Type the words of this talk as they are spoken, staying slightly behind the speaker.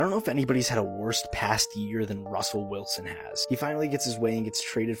I don't know if anybody's had a worse past year than Russell Wilson has. He finally gets his way and gets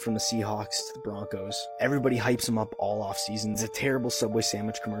traded from the Seahawks to the Broncos. Everybody hypes him up all off season. It's a terrible Subway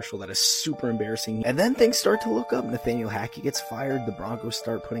sandwich commercial that is super embarrassing. And then things start to look up. Nathaniel Hackett gets fired. The Broncos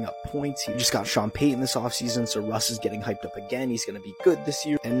start putting up points. He just got Sean Payton this offseason, so Russ is getting hyped up again. He's going to be good this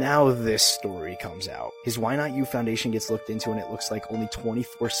year. And now this story comes out. His Why Not You Foundation gets looked into, and it looks like only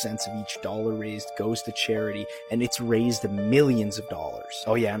 24 cents of each dollar raised goes to charity, and it's raised millions of dollars.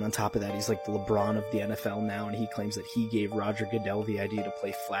 Oh yeah, and on top of that, he's like the LeBron of the NFL now, and he claims that he gave Roger Goodell the idea to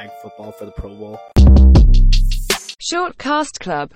play flag football for the Pro Bowl. Short Cast Club.